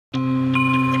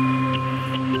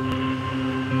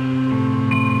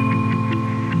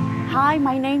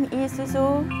my name is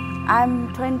Susu.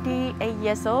 I'm 28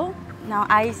 years old. Now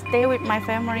I stay with my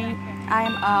family.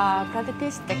 I'm a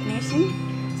prosthetic technician.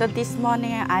 So this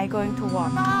morning I'm going to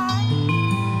work.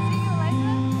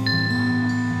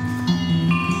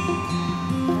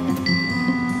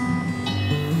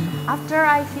 After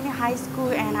I finish high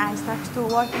school and I start to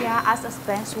work here as a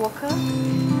bench worker.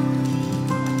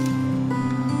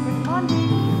 Good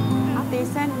morning. They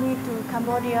sent me to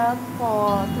Cambodia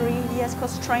for 3 years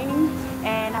course training,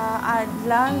 and I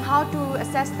learned how to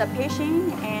assess the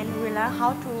patient, and we learned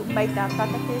how to make the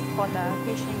prosthesis for the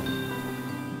patient.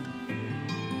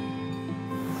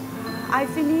 I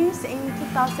finished in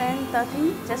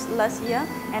 2013, just last year,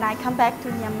 and I come back to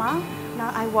Myanmar.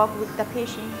 Now I work with the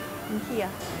patient in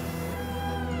here.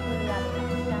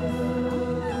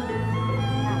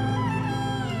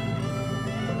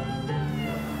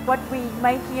 What we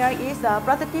make here is the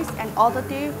prosthetic and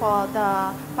orthotic for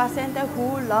the patient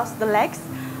who lost the legs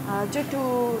due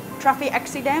to traffic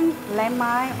accident,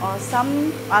 landmine, or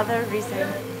some other reason.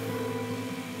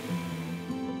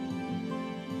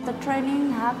 The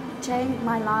training has changed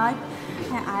my life,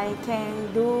 and I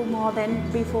can do more than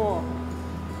before.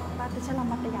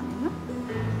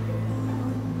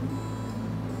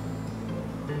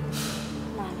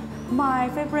 My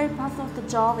favorite part of the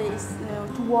job is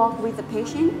to work with the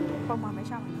patient,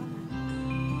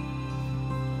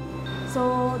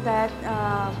 so that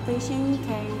patient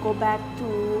can go back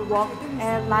to work,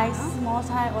 and like small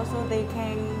child also they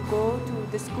can go to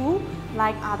the school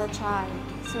like other child,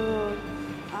 so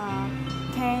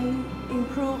can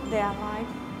improve their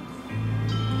life.